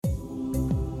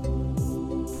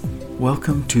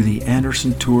Welcome to the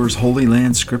Anderson Tours Holy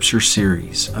Land Scripture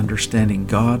Series, Understanding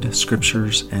God,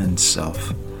 Scriptures, and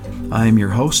Self. I am your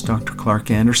host, Dr.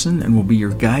 Clark Anderson, and will be your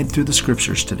guide through the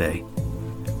Scriptures today.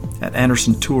 At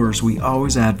Anderson Tours, we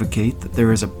always advocate that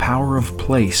there is a power of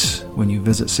place when you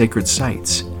visit sacred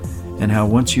sites, and how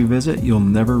once you visit, you'll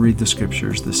never read the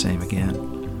Scriptures the same again.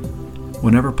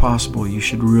 Whenever possible, you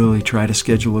should really try to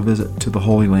schedule a visit to the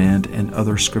Holy Land and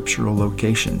other scriptural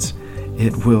locations.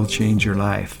 It will change your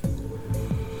life.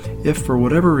 If for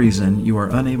whatever reason you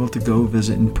are unable to go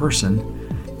visit in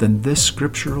person, then this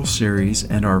scriptural series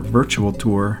and our virtual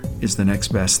tour is the next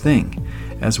best thing,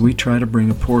 as we try to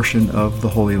bring a portion of the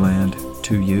Holy Land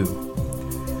to you.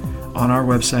 On our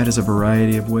website is a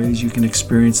variety of ways you can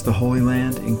experience the Holy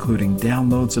Land, including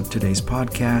downloads of today's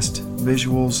podcast,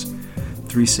 visuals,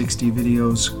 360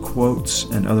 videos, quotes,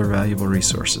 and other valuable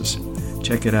resources.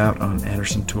 Check it out on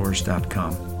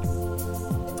andersontours.com.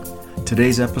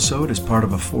 Today's episode is part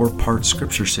of a 4-part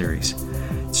scripture series.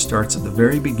 It starts at the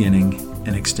very beginning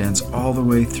and extends all the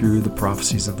way through the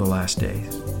prophecies of the last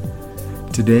days.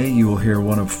 Today you will hear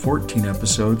one of 14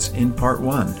 episodes in part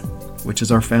 1, which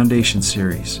is our foundation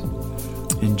series.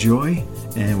 Enjoy,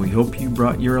 and we hope you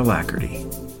brought your alacrity.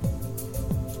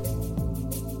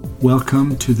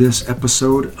 Welcome to this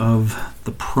episode of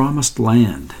The Promised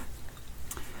Land.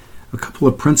 A couple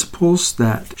of principles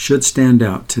that should stand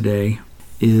out today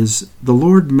is the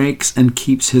Lord makes and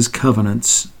keeps His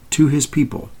covenants to His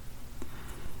people.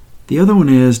 The other one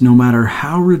is, no matter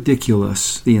how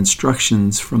ridiculous the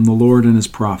instructions from the Lord and His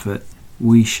prophet,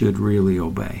 we should really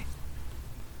obey.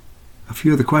 A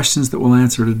few of the questions that we'll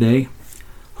answer today: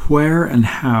 where and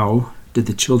how did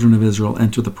the children of Israel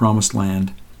enter the Promised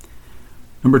Land?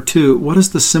 Number 2, what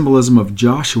is the symbolism of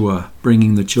Joshua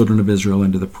bringing the children of Israel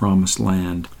into the Promised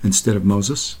Land instead of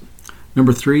Moses?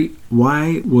 Number 3,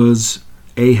 why was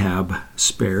Ahab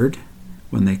spared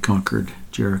when they conquered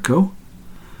Jericho?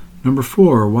 Number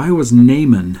 4, why was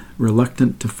Naaman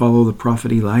reluctant to follow the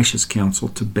prophet Elisha's counsel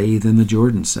to bathe in the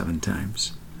Jordan 7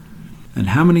 times? And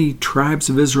how many tribes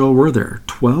of Israel were there,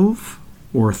 12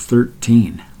 or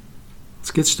 13?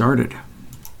 Let's get started.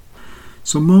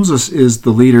 So Moses is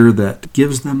the leader that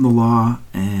gives them the law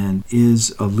and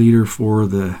is a leader for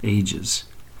the ages.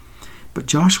 But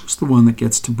Joshua's the one that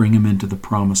gets to bring him into the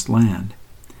Promised Land.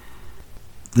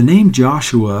 The name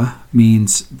Joshua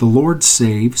means the Lord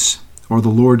saves, or the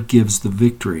Lord gives the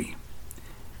victory.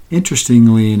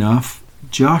 Interestingly enough,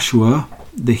 Joshua,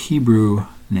 the Hebrew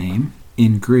name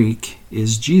in Greek,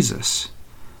 is Jesus.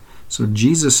 So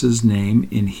Jesus' name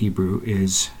in Hebrew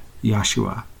is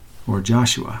Yahshua, or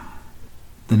Joshua.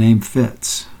 The name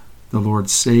fits. The Lord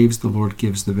saves, the Lord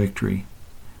gives the victory.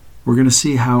 We're going to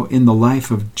see how in the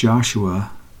life of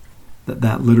Joshua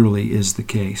that literally is the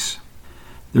case.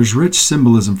 There's rich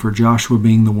symbolism for Joshua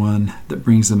being the one that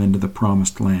brings them into the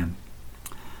Promised Land.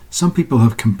 Some people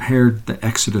have compared the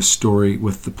Exodus story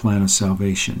with the plan of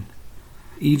salvation.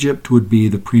 Egypt would be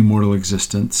the premortal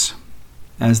existence.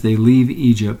 As they leave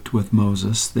Egypt with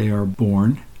Moses, they are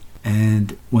born,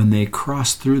 and when they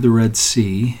cross through the Red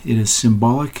Sea, it is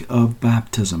symbolic of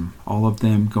baptism, all of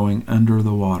them going under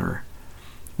the water.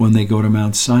 When they go to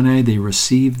Mount Sinai, they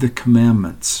receive the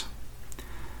commandments.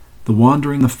 The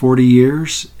wandering of 40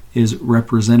 years is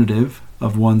representative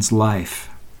of one's life.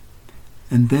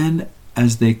 And then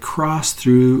as they cross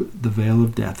through the Vale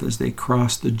of Death, as they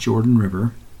cross the Jordan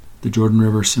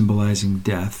River symbolizing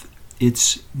death,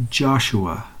 it's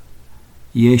Joshua,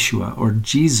 Yeshua, or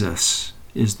Jesus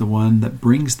is the one that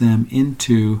brings them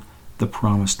into the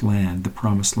Promised Land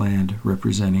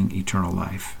representing eternal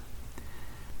life.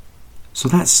 So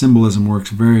that symbolism works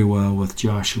very well with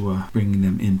Joshua bringing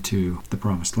them into the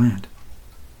Promised Land.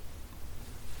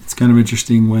 It's kind of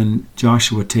interesting when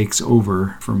Joshua takes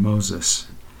over for Moses.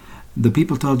 The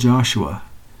people tell Joshua,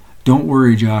 "Don't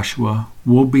worry, Joshua,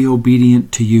 we'll be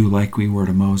obedient to you like we were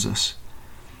to Moses."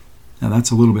 Now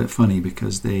that's a little bit funny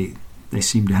because they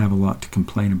seem to have a lot to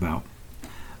complain about.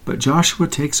 But Joshua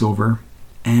takes over,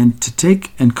 and to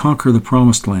take and conquer the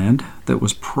Promised Land that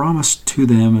was promised to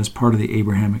them as part of the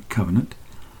Abrahamic covenant,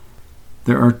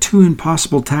 there are 2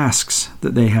 impossible tasks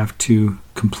that they have to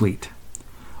complete.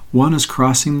 One is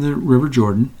crossing the River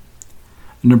Jordan,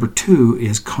 and number 2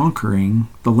 is conquering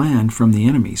the land from the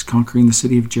enemies, conquering the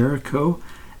city of Jericho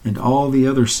and all the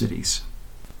other cities.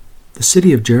 The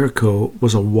city of Jericho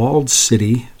was a walled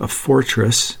city, a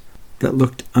fortress that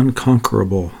looked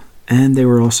unconquerable, and they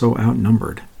were also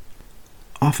outnumbered.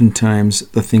 Oftentimes,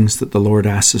 the things that the Lord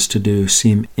asks us to do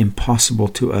seem impossible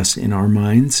to us in our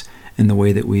minds and the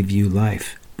way that we view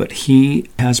life. But He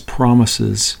has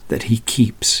promises that He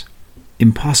keeps.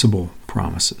 Impossible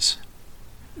promises.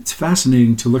 It's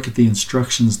fascinating to look at the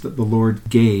instructions that the Lord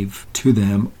gave to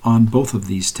them on both of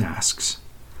these tasks.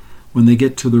 When they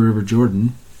get to the River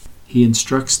Jordan, he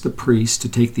instructs the priests to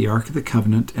take the Ark of the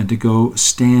Covenant and to go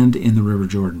stand in the River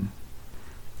Jordan.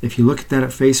 If you look at that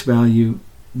at face value,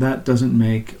 that doesn't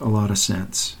make a lot of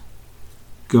sense.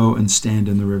 Go and stand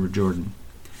in the River Jordan.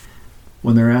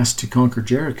 When they're asked to conquer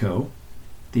Jericho,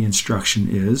 the instruction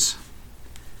is,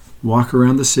 walk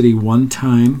around the city 1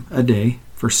 time a day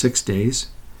for 6 days,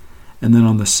 and then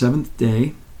on the 7th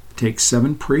day, take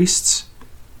 7 priests,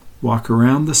 walk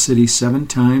around the city 7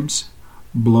 times,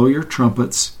 blow your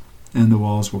trumpets, and the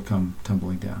walls will come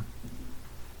tumbling down.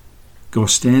 Go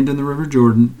stand in the River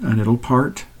Jordan, and it'll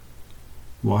part.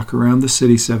 Walk around the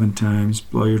city 7 times,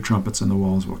 blow your trumpets, and the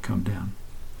walls will come down.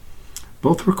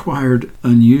 Both required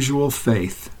unusual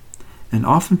faith, and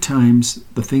oftentimes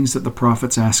the things that the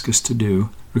prophets ask us to do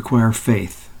require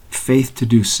faith. Faith to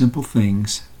do simple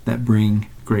things that bring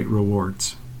great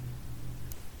rewards.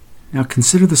 Now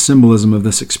consider the symbolism of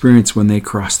this experience when they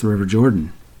crossed the River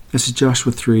Jordan. This is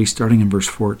Joshua 3, starting in verse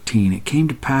 14. It came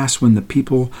to pass when the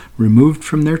people removed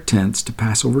from their tents to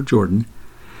pass over Jordan,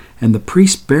 and the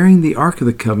priests bearing the ark of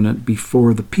the covenant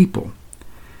before the people.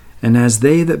 And as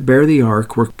they that bear the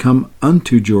ark were come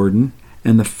unto Jordan,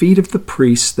 and the feet of the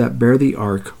priests that bear the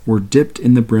ark were dipped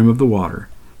in the brim of the water,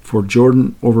 for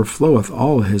Jordan overfloweth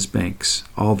all his banks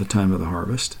all the time of the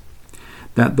harvest,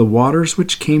 that the waters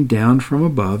which came down from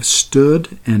above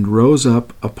stood and rose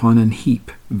up upon an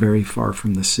heap very far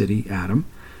from the city Adam,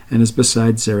 and is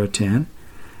beside Zaratan.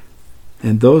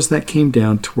 And those that came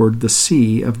down toward the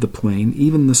sea of the plain,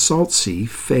 even the salt sea,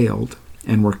 failed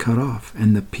and were cut off,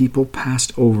 and the people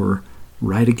passed over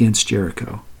right against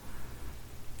Jericho.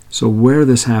 So where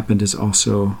this happened is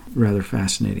also rather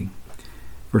fascinating.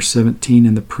 Verse 17,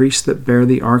 and the priests that bear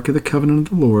the ark of the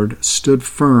covenant of the Lord stood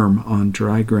firm on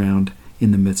dry ground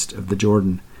in the midst of the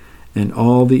Jordan. And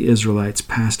all the Israelites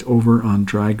passed over on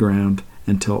dry ground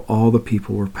until all the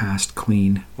people were passed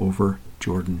clean over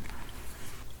Jordan.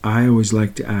 I always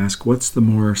like to ask, what's the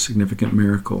more significant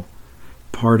miracle?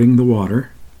 Parting the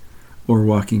water or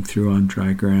walking through on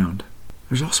dry ground?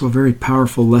 There's also a very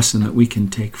powerful lesson that we can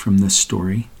take from this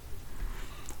story.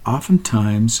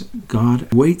 Oftentimes,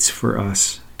 God waits for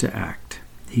us to act.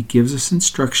 He gives us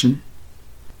instruction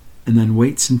and then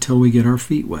waits until we get our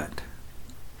feet wet.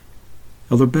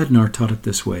 Elder Bednar taught it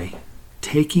this way: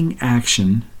 taking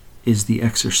action is the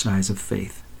exercise of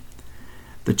faith.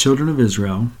 The children of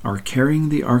Israel are carrying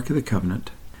the Ark of the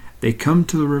Covenant. They come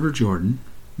to the River Jordan.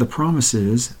 The promise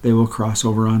is they will cross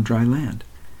over on dry land.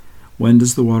 When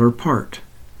does the water part?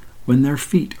 When their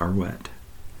feet are wet.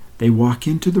 They walk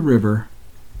into the river,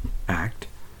 act,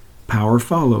 power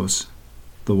follows,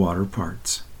 the water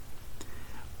parts.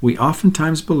 We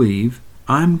oftentimes believe,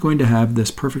 I'm going to have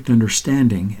this perfect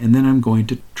understanding, and then I'm going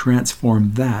to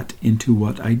transform that into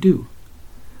what I do.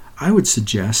 I would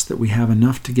suggest that we have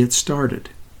enough to get started.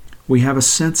 We have a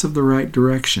sense of the right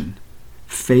direction.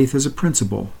 Faith is a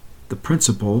principle, the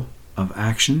principle of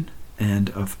action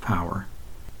and of power.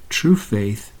 True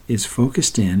faith is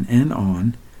focused in and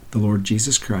on the Lord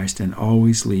Jesus Christ and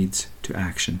always leads to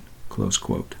action. Close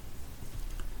quote.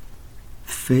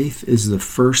 Faith is the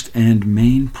first and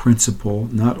main principle,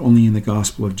 not only in the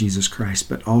gospel of Jesus Christ,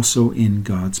 but also in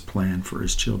God's plan for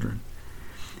his children.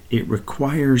 It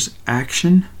requires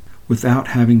action without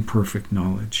having perfect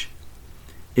knowledge.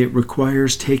 It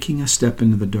requires taking a step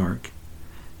into the dark,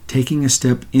 taking a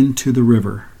step into the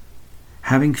river,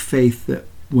 having faith that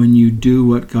when you do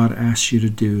what God asks you to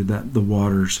do, that the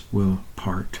waters will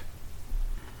part.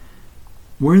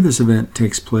 Where this event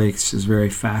takes place is very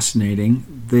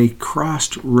fascinating. They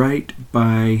crossed right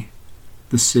by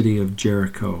the city of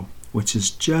Jericho, which is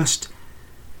just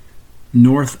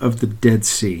north of the Dead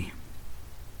Sea.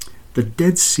 The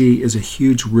Dead Sea is a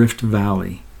huge rift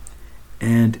valley,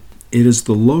 and it is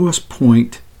the lowest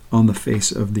point on the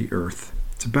face of the earth.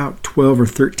 It's about 12 or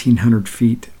 1,300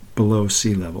 feet below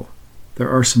sea level. There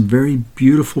are some very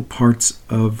beautiful parts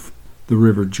of the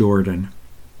River Jordan.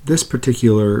 This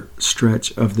particular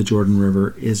stretch of the Jordan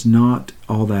River is not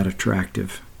all that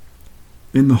attractive.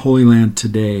 In the Holy Land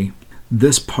today,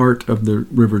 this part of the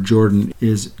River Jordan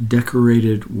is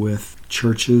decorated with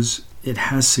churches. It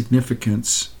has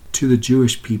significance to the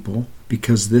Jewish people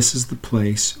because this is the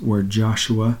place where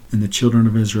Joshua and the children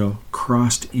of Israel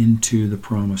crossed into the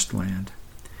Promised Land.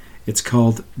 It's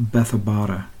called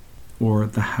Bethabara, or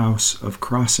the House of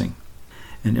Crossing.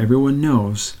 And everyone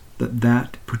knows that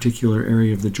that particular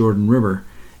area of the Jordan River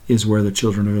is where the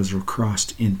children of Israel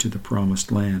crossed into the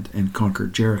Promised Land and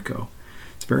conquered Jericho.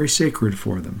 It's very sacred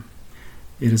for them.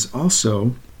 It is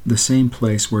also the same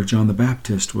place where John the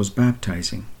Baptist was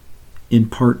baptizing. In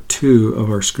part 2 of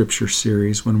our scripture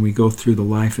series, when we go through the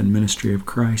life and ministry of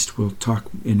Christ, we'll talk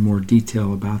in more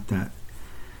detail about that.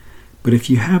 But if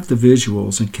you have the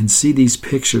visuals and can see these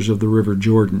pictures of the River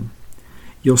Jordan,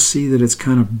 you'll see that it's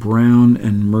kind of brown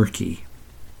and murky.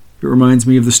 It reminds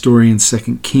me of the story in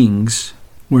 2 Kings,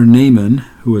 where Naaman,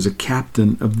 who was a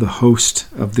captain of the host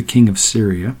of the king of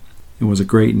Syria, and was a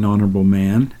great and honorable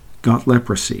man, got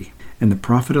leprosy. And the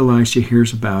prophet Elisha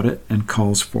hears about it and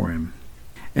calls for him.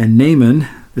 And Naaman,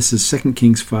 this is 2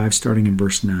 Kings 5, starting in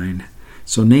verse 9.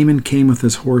 So Naaman came with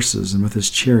his horses and with his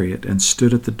chariot, and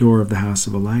stood at the door of the house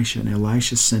of Elisha. And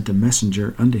Elisha sent a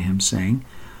messenger unto him, saying,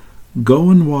 Go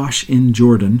and wash in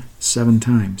Jordan 7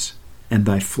 times, and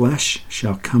thy flesh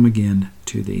shall come again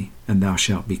to thee, and thou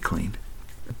shalt be clean.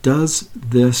 Does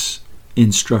this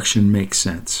instruction make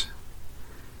sense?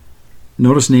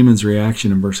 Notice Naaman's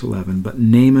reaction in verse 11. But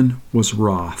Naaman was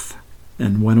wroth,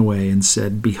 and went away, and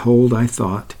said, Behold, I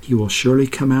thought, he will surely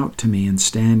come out to me, and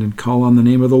stand and call on the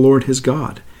name of the Lord his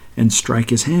God, and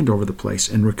strike his hand over the place,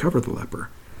 and recover the leper.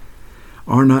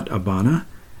 Are not Abana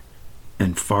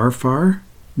and Pharpar,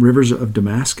 rivers of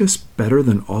Damascus, better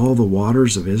than all the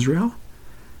waters of Israel?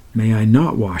 May I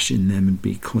not wash in them and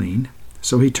be clean?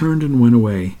 So he turned and went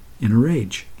away in a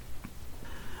rage.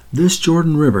 This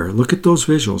Jordan River, look at those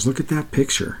visuals, look at that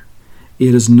picture.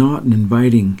 It is not an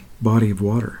inviting body of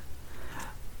water.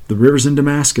 The rivers in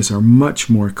Damascus are much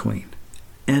more clean.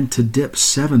 And to dip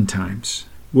 7 times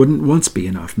wouldn't once be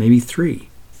enough, maybe 3.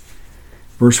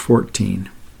 Verse 14,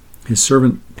 his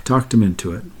servant talked him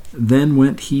into it. Then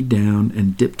went he down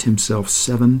and dipped himself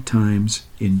 7 times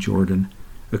in Jordan,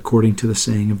 according to the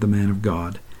saying of the man of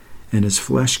God. And his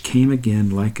flesh came again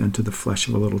like unto the flesh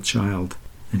of a little child,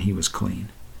 and he was clean.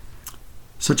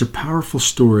 Such a powerful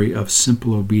story of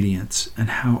simple obedience, and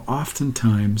how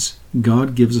oftentimes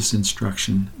God gives us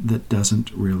instruction that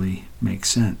doesn't really make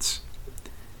sense.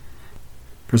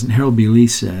 President Harold B. Lee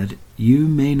said, You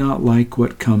may not like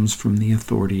what comes from the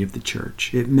authority of the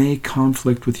church. It may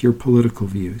conflict with your political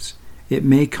views. It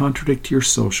may contradict your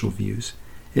social views.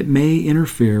 It may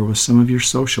interfere with some of your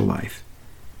social life.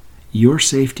 Your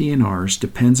safety and ours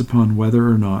depends upon whether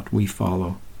or not we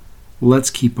follow.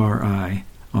 Let's keep our eye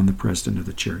on the president of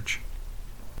the church.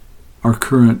 Our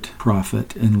current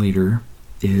prophet and leader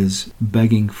is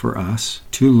begging for us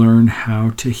to learn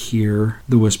how to hear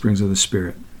the whisperings of the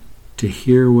Spirit, to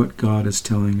hear what God is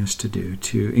telling us to do,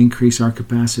 to increase our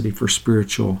capacity for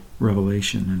spiritual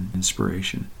revelation and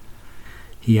inspiration.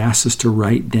 He asks us to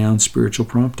write down spiritual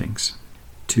promptings,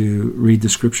 to read the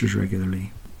scriptures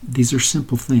regularly. These are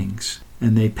simple things,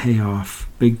 and they pay off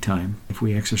big time if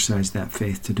we exercise that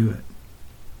faith to do it.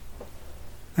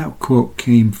 That quote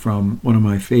came from one of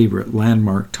my favorite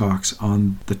landmark talks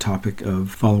on the topic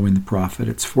of following the prophet.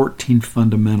 It's 14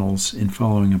 Fundamentals in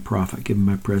Following a Prophet, given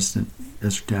by President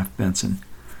Ezra Taft Benson.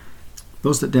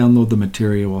 Those that download the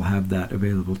material will have that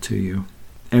available to you.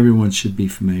 Everyone should be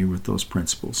familiar with those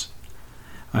principles.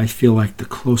 I feel like the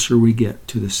closer we get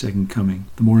to the second coming,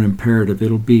 the more imperative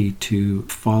it'll be to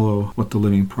follow what the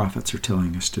living prophets are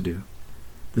telling us to do.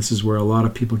 This is where a lot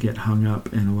of people get hung up,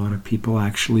 and a lot of people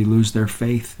actually lose their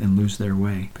faith and lose their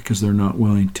way because they're not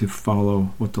willing to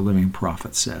follow what the living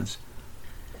prophet says.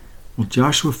 Well,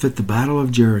 Joshua fit the battle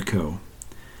of Jericho.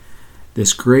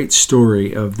 This great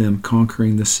story of them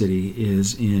conquering the city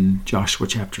is in Joshua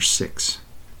chapter 6.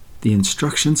 The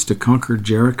instructions to conquer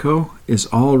Jericho is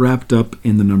all wrapped up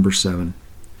in the number 7.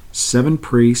 7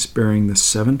 priests bearing the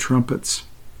 7 trumpets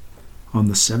on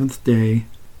the 7th day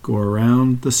go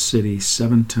around the city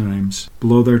 7 times,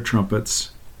 blow their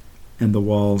trumpets, and the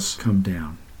walls come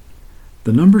down.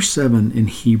 The number 7 in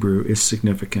Hebrew is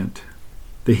significant.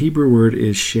 The Hebrew word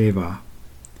is sheva.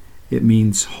 It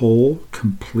means whole,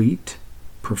 complete,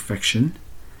 perfection.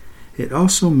 It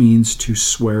also means to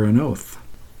swear an oath.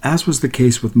 As was the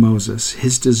case with Moses,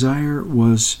 his desire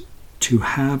was to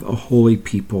have a holy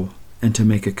people and to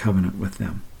make a covenant with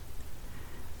them.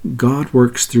 God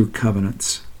works through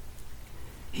covenants.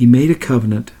 He made a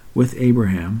covenant with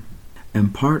Abraham,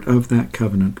 and part of that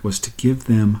covenant was to give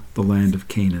them the land of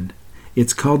Canaan.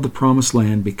 It's called the Promised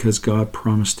Land because God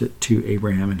promised it to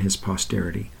Abraham and his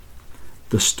posterity.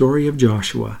 The story of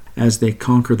Joshua, as they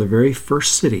conquer the very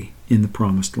first city in the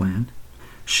Promised Land,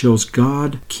 shows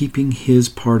God keeping his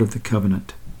part of the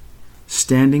covenant,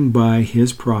 standing by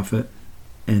his prophet,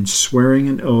 and swearing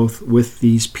an oath with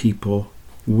these people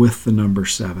with the number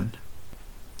 7.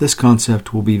 This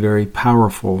concept will be very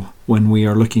powerful when we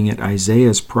are looking at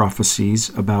Isaiah's prophecies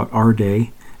about our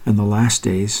day and the last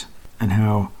days, and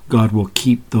how God will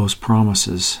keep those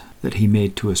promises that he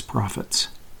made to his prophets.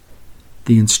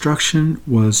 The instruction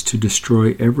was to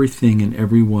destroy everything and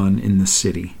everyone in the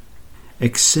city,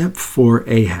 except for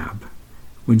Ahab.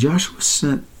 When Joshua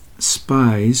sent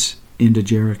spies into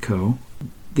Jericho,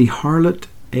 the harlot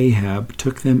Ahab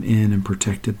took them in and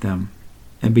protected them.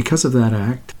 And because of that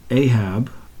act,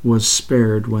 Ahab was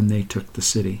spared when they took the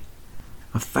city.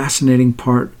 A fascinating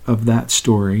part of that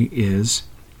story is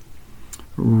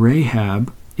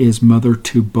Rahab is mother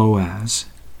to Boaz.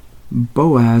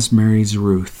 Boaz marries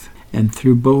Ruth, and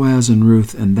through Boaz and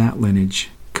Ruth and that lineage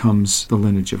comes the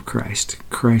lineage of Christ.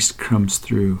 Christ comes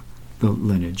through the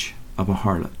lineage of a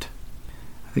harlot.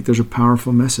 I think there's a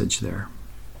powerful message there.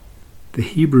 The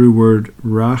Hebrew word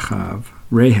Rahab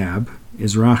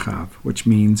is Rachav, which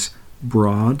means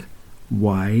broad,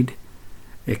 wide,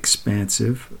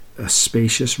 expansive,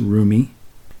 spacious, roomy.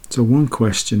 So one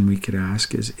question we could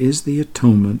ask is the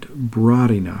atonement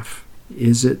broad enough?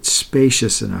 Is it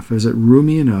spacious enough? Is it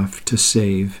roomy enough to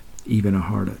save even a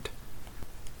harlot?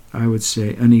 I would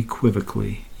say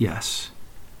unequivocally yes.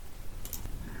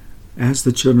 As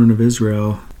the children of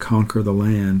Israel conquer the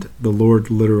land, the Lord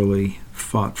literally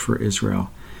fought for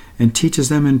Israel and teaches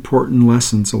them important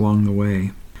lessons along the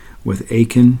way. With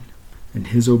Achan and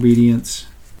his obedience,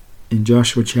 in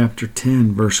Joshua chapter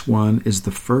 10, verse 1 is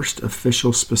the first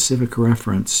official specific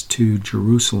reference to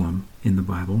Jerusalem in the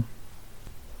Bible.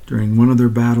 During one of their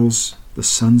battles, the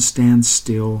sun stands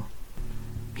still.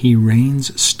 He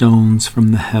rains stones from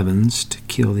the heavens to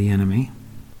kill the enemy.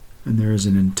 And there is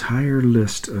an entire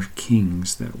list of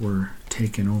kings that were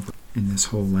taken over in this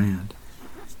whole land.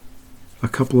 A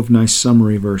couple of nice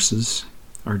summary verses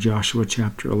are Joshua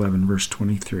chapter 11, verse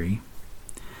 23.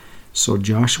 So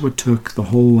Joshua took the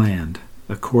whole land,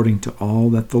 according to all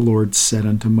that the Lord said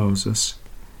unto Moses,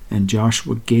 and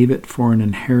Joshua gave it for an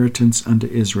inheritance unto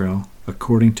Israel,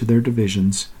 according to their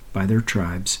divisions, by their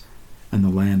tribes, and the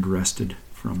land rested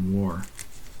from war.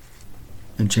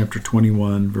 In chapter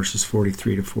 21, verses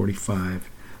 43 to 45,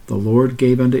 the Lord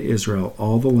gave unto Israel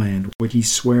all the land which he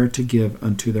sware to give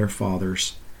unto their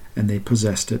fathers, and they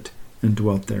possessed it, and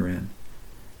dwelt therein.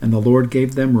 And the Lord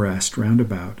gave them rest round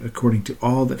about, according to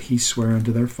all that he sware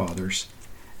unto their fathers.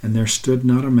 And there stood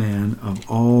not a man of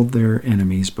all their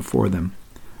enemies before them.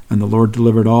 And the Lord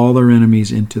delivered all their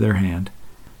enemies into their hand.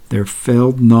 There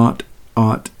failed not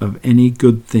aught of any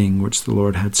good thing which the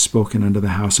Lord had spoken unto the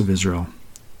house of Israel.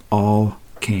 All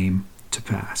came to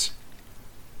pass.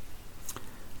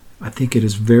 I think it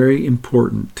is very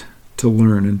important to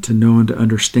learn and to know and to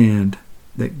understand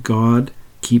that God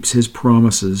keeps his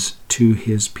promises to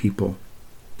his people.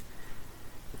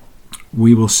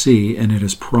 We will see, and it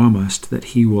is promised, that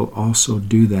he will also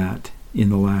do that in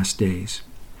the last days.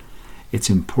 It's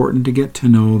important to get to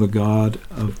know the God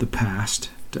of the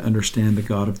past, to understand the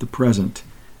God of the present,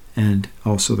 and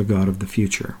also the God of the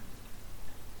future.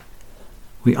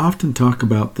 We often talk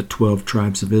about the 12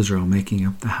 tribes of Israel making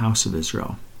up the house of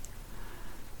Israel.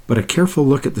 But a careful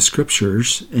look at the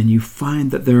scriptures, and you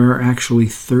find that there are actually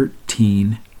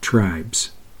 13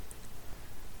 tribes.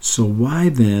 So why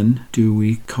then do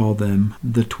we call them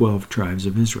the 12 tribes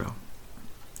of Israel?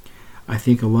 I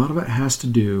think a lot of it has to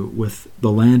do with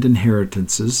the land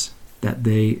inheritances that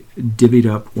they divvied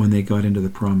up when they got into the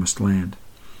promised land.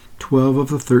 12 of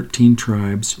the 13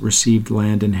 tribes received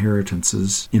land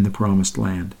inheritances in the promised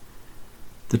land.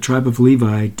 The tribe of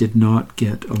Levi did not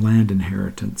get a land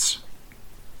inheritance.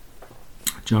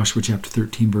 Joshua chapter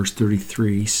 13, verse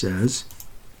 33 says,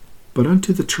 But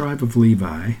unto the tribe of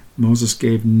Levi Moses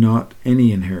gave not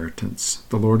any inheritance.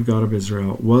 The Lord God of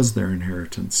Israel was their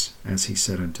inheritance, as he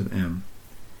said unto them.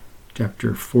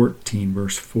 Chapter 14,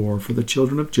 verse 4, For the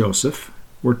children of Joseph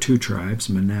were 2 tribes,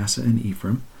 Manasseh and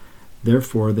Ephraim.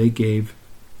 Therefore they gave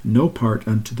no part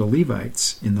unto the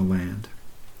Levites in the land.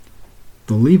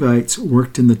 The Levites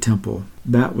worked in the temple.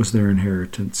 That was their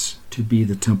inheritance, to be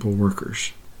the temple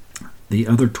workers. The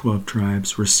other 12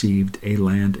 tribes received a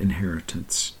land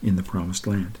inheritance in the promised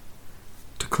land.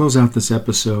 To close out this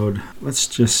episode, let's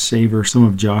just savor some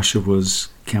of Joshua's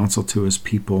counsel to his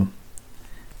people.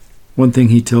 One thing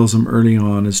he tells them early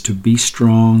on is to be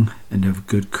strong and of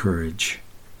good courage.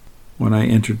 When I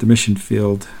entered the mission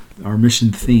field, our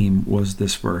mission theme was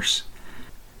this verse.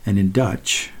 And in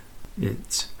Dutch,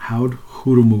 it's Houd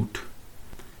goede moed.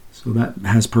 So that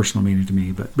has personal meaning to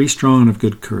me, but be strong and of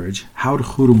good courage. Houd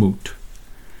goede moed.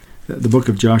 The book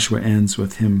of Joshua ends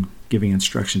with him giving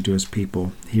instruction to his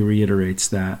people. He reiterates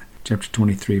that. Chapter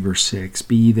 23, verse 6,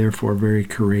 Be ye therefore very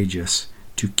courageous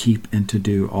to keep and to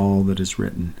do all that is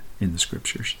written in the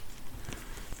Scriptures.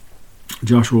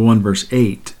 Joshua 1, verse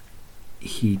 8,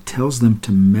 he tells them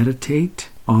to meditate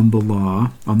on the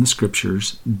law, on the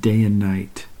Scriptures, day and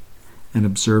night, and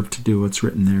observe to do what's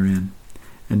written therein.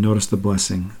 And notice the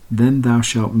blessing. Then thou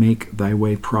shalt make thy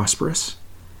way prosperous,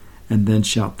 and then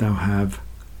shalt thou have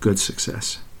good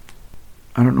success.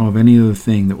 I don't know of any other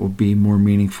thing that will be more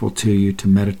meaningful to you to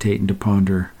meditate and to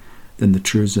ponder than the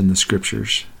truths in the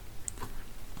Scriptures.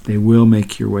 They will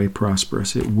make your way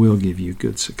prosperous. It will give you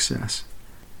good success.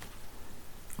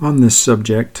 On this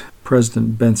subject,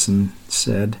 President Benson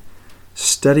said,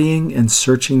 "Studying and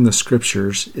searching the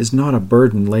Scriptures is not a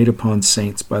burden laid upon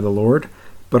saints by the Lord,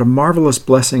 but a marvelous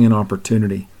blessing and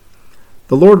opportunity.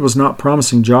 The Lord was not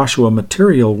promising Joshua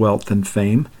material wealth and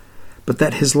fame, but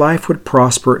that his life would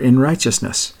prosper in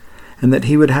righteousness, and that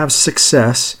he would have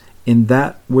success in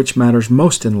that which matters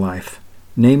most in life,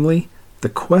 namely, the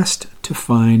quest to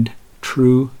find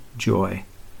true joy."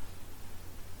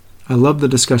 I love the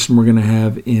discussion we're going to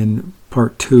have in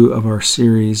part 2 of our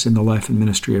series in the life and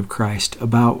ministry of Christ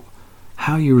about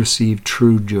how you receive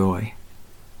true joy.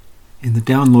 In the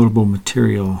downloadable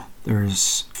material,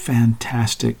 there's a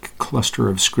fantastic cluster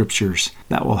of scriptures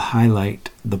that will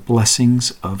highlight the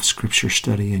blessings of scripture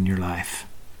study in your life.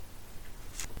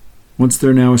 Once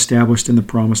they're now established in the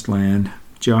promised land,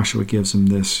 Joshua gives them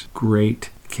this great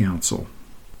counsel.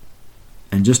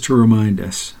 And just to remind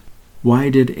us, why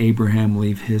did Abraham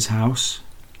leave his house?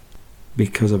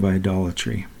 Because of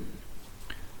idolatry.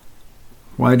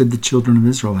 Why did the children of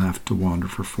Israel have to wander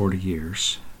for 40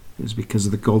 years? It was because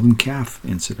of the golden calf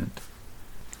incident.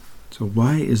 So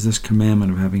why is this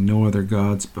commandment of having no other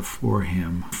gods before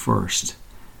him first?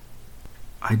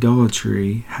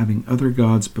 Idolatry, having other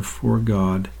gods before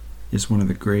God, is one of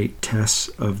the great tests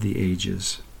of the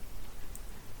ages.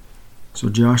 So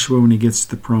Joshua, when he gets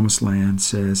to the promised land,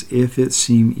 says, "If it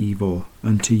seem evil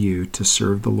unto you to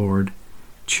serve the Lord,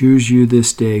 choose you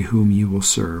this day whom you will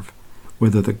serve,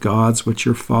 whether the gods which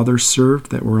your fathers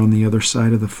served that were on the other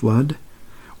side of the flood,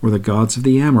 or the gods of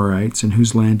the Amorites in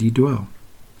whose land ye dwell.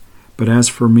 But as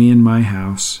for me and my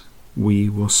house, we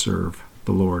will serve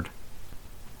the Lord."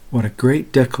 What a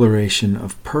great declaration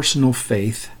of personal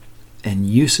faith and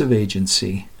use of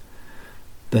agency,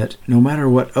 that no matter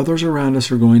what others around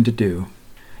us are going to do,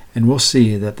 and we'll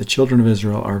see that the children of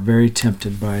Israel are very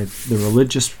tempted by the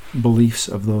religious beliefs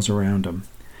of those around them.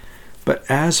 But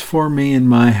as for me and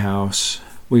my house,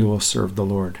 we will serve the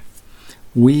Lord.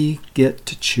 We get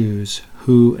to choose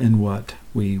who and what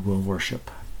we will worship.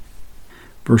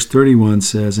 Verse 31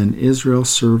 says, "And Israel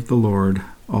served the Lord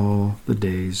all the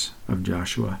days of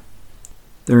Joshua."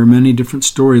 There are many different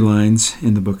storylines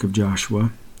in the book of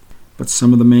Joshua, but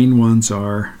some of the main ones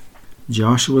are: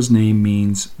 Joshua's name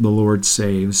means the Lord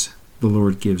saves, the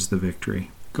Lord gives the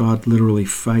victory. God literally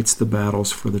fights the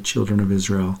battles for the children of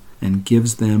Israel and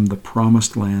gives them the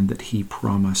promised land that he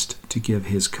promised to give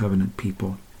his covenant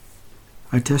people.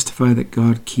 I testify that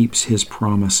God keeps his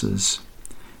promises,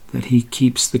 that he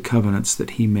keeps the covenants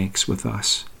that he makes with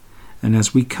us. And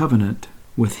as we covenant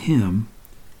with him,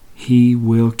 he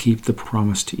will keep the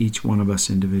promise to each one of us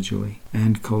individually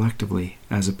and collectively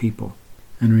as a people.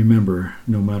 And remember,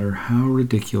 no matter how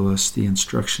ridiculous the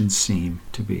instructions seem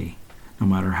to be, no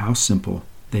matter how simple,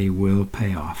 they will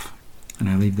pay off. And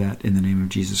I leave that in the name of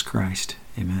Jesus Christ.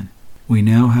 Amen. We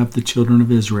now have the children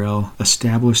of Israel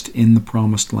established in the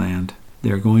promised land.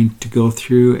 They're going to go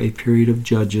through a period of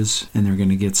judges, and they're going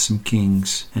to get some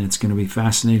kings, and it's going to be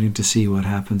fascinating to see what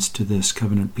happens to this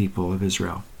covenant people of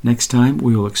Israel. Next time,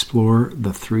 we will explore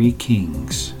the 3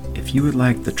 kings. If you would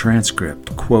like the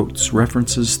transcript, quotes,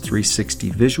 references,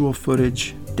 360 visual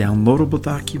footage, downloadable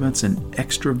documents, and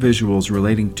extra visuals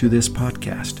relating to this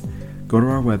podcast, go to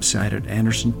our website at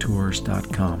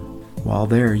andersontours.com. While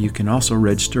there, you can also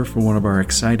register for one of our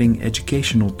exciting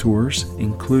educational tours,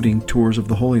 including tours of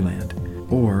the Holy Land,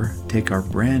 or take our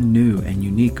brand new and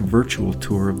unique virtual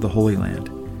tour of the Holy Land.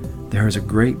 There is a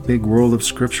great big world of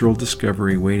scriptural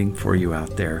discovery waiting for you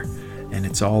out there, and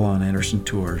it's all on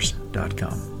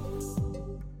andersontours.com.